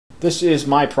This is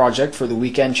my project for the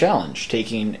weekend challenge,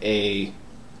 taking a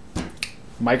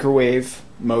microwave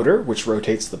motor, which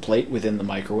rotates the plate within the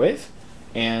microwave,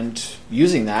 and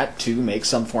using that to make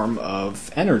some form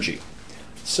of energy.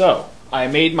 So, I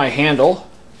made my handle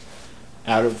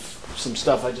out of some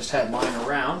stuff I just had lying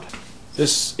around.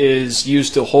 This is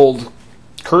used to hold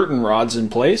curtain rods in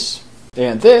place,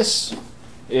 and this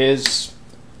is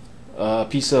a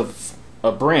piece of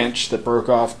a branch that broke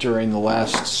off during the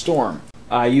last storm.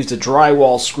 I used a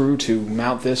drywall screw to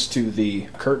mount this to the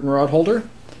curtain rod holder,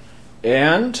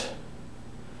 and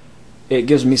it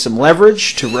gives me some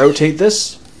leverage to rotate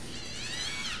this.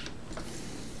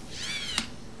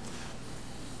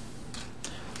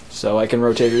 So I can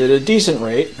rotate it at a decent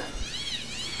rate.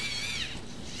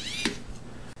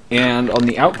 And on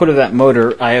the output of that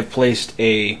motor, I have placed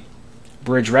a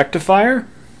bridge rectifier.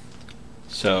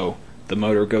 So the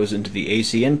motor goes into the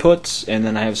AC inputs, and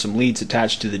then I have some leads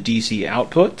attached to the DC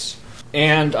outputs.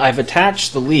 And I've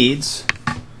attached the leads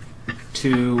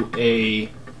to a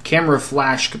camera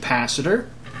flash capacitor.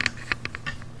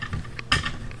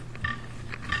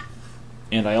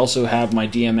 And I also have my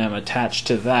DMM attached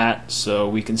to that so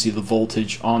we can see the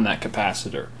voltage on that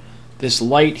capacitor. This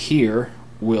light here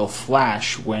will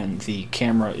flash when the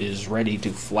camera is ready to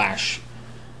flash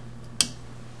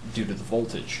due to the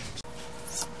voltage.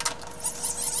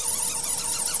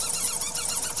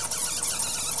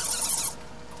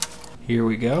 Here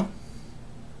we go.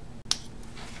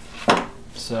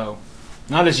 So,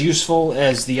 not as useful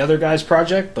as the other guy's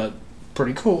project, but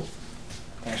pretty cool.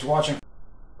 Thanks for watching.